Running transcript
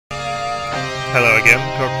Hello again,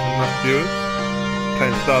 Cogs and Rust viewers.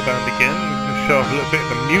 Playing Starbound again. I'm going to show off a little bit of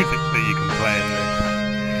the music that you can play in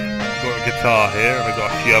this. We've got a guitar here, and we've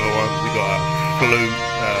got a few other ones. We've got a flute,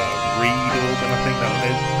 reed organ, I think that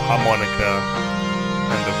one is, harmonica,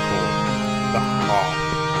 and of course, the harp.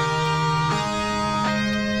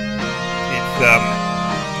 It's,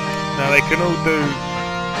 now they can all do,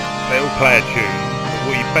 they all play a tune, but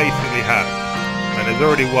what you basically have, and there's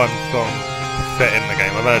already one song set in the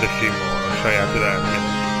game, I've heard a few more. Show you how to do that in a minute.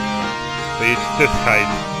 So you just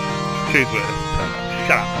choose where to turn up.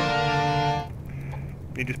 Shut up.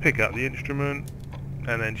 You just pick up the instrument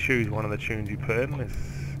and then choose one of the tunes you put in,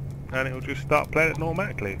 and it will just start playing it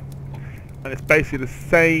automatically. And it's basically the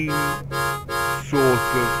same sort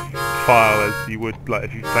of file as you would, like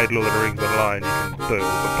if you played Lord of the Rings online, you can do it,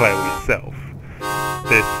 but play it all yourself.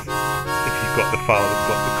 This, if you've got the file that's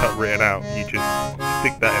got the cut written out, you just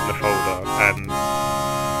stick that in the folder and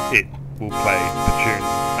it will play the tune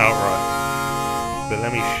outright. But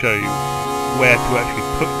let me show you where to actually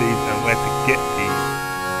put these and where to get these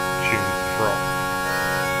tunes from.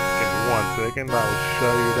 Give me 1 second, I will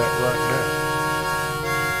show you that right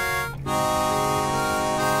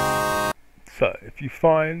now. So, if you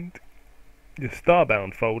find your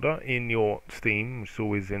Starbound folder in your Steam, which is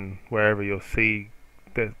always in wherever you'll see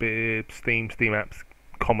there's Steam apps,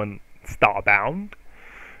 common Starbound,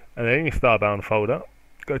 and then in your Starbound folder,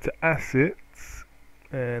 go to Assets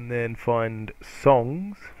and then find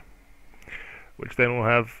Songs, which then will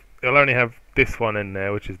have, it'll only have this one in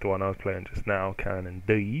there, which is the one I was playing just now, Canon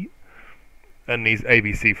D, and these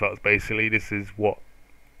ABC files. Basically this is what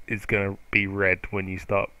is going to be read when you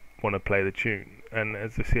want to play the tune. And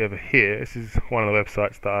as you see over here, this is one of the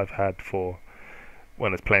websites that I've had for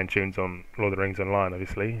when I was playing tunes on Lord of the Rings Online,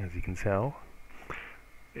 obviously, as you can tell.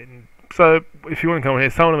 So if you want to come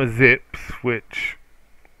here, some of them are zips, which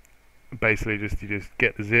basically you just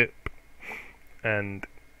get the zip and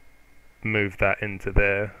move that into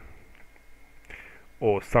there.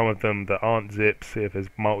 Or some of them that aren't zips, see if there's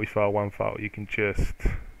multi-file, one file, you can just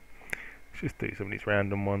do some of these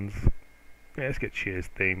random ones. Yeah, let's get Cheers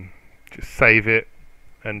theme. Just save it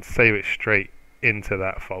and save it straight into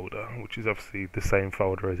that folder, which is obviously the same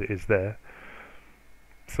folder as it is there.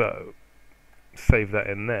 So save that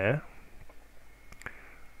in there.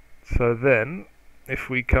 So then if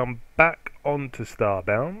we come back onto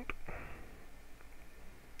Starbound,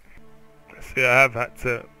 see, I have had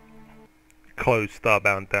to close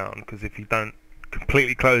Starbound down, because if you don't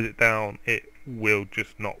completely close it down, it will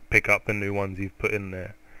just not pick up the new ones you've put in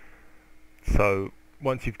there. So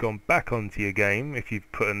once you've gone back onto your game, if you've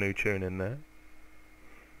put a new tune in there,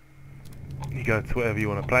 you go to whatever you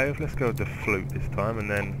want to play with. Let's go with the flute this time, and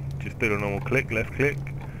then just do the normal click, left click,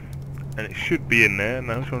 and it should be in there.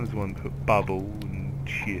 Now which one is the one to put Bubble and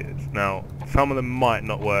Cheers? Now some of them might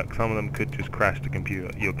not work, some of them could just crash the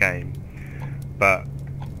computer, your game, but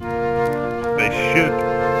they should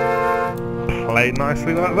play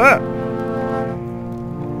nicely like that.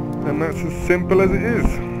 And that's as simple as it is.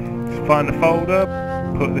 Just find the folder,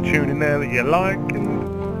 put the tune in there that you like,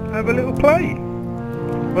 and have a little play.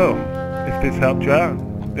 Well, if this helped you out,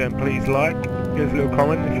 then please like, give us a little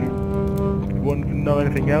comment if you want to know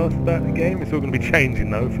anything else about the game. It's all going to be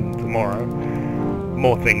changing though from tomorrow.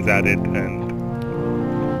 More things added and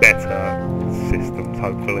better systems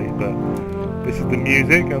hopefully, but this is the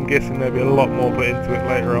music. I'm guessing there'll be a lot more put into it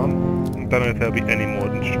later on. I don't know if there'll be any more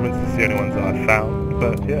instruments, it's the only ones that I've found,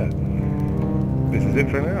 but yeah. This is it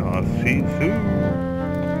for now. I'll see you soon.